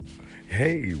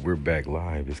Hey, we're back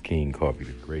live. It's King Coffee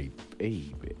the Great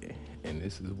Baby. And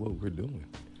this is what we're doing.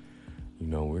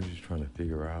 We're just trying to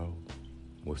figure out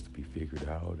what's to be figured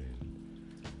out and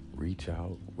reach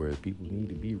out where people need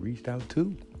to be reached out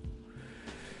to.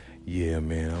 Yeah,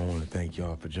 man, I want to thank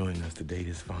y'all for joining us today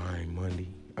this fine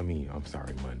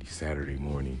Saturday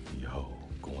morning.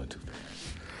 Going too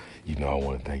fast. I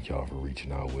want to thank y'all for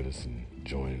reaching out with us and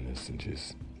joining us and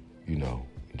just,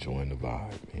 enjoying the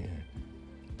vibe, man.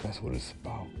 That's what it's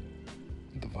about,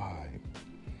 the vibe.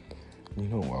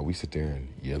 While we sit there and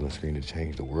yell and scream to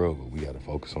change the world, but we got to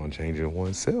focus on changing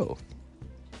oneself.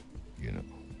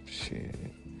 Shit.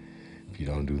 If you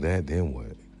don't do that, then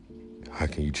what? How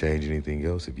can you change anything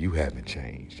else if you haven't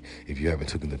changed? If you haven't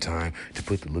taken the time to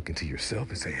put the look into yourself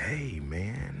and say, hey,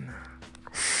 man,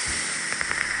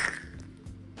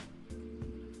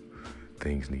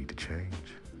 things need to change.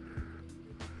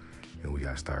 And we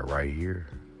got to start right here.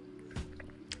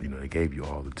 They gave you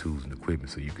all the tools and equipment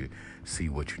so you could see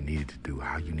what you needed to do,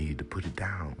 how you needed to put it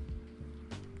down.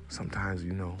 Sometimes,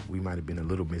 we might have been a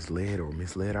little misled or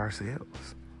misled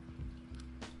ourselves.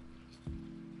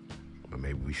 But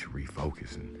maybe we should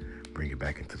refocus and bring it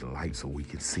back into the light so we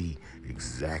can see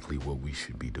exactly what we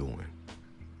should be doing.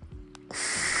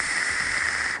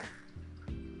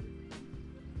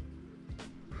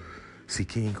 See,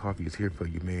 King Coffee is here for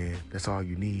you, man. That's all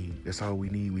you need. That's all we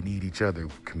need. We need each other.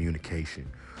 Communication.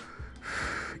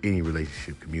 Any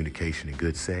relationship, communication and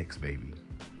good sex, baby.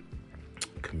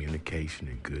 Communication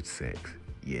and good sex.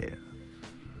 Yeah.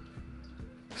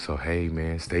 So, hey,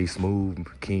 man, stay smooth.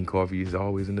 King Coffee is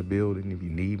always in the building. If you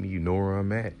need me, you know where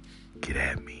I'm at. Get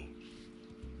at me.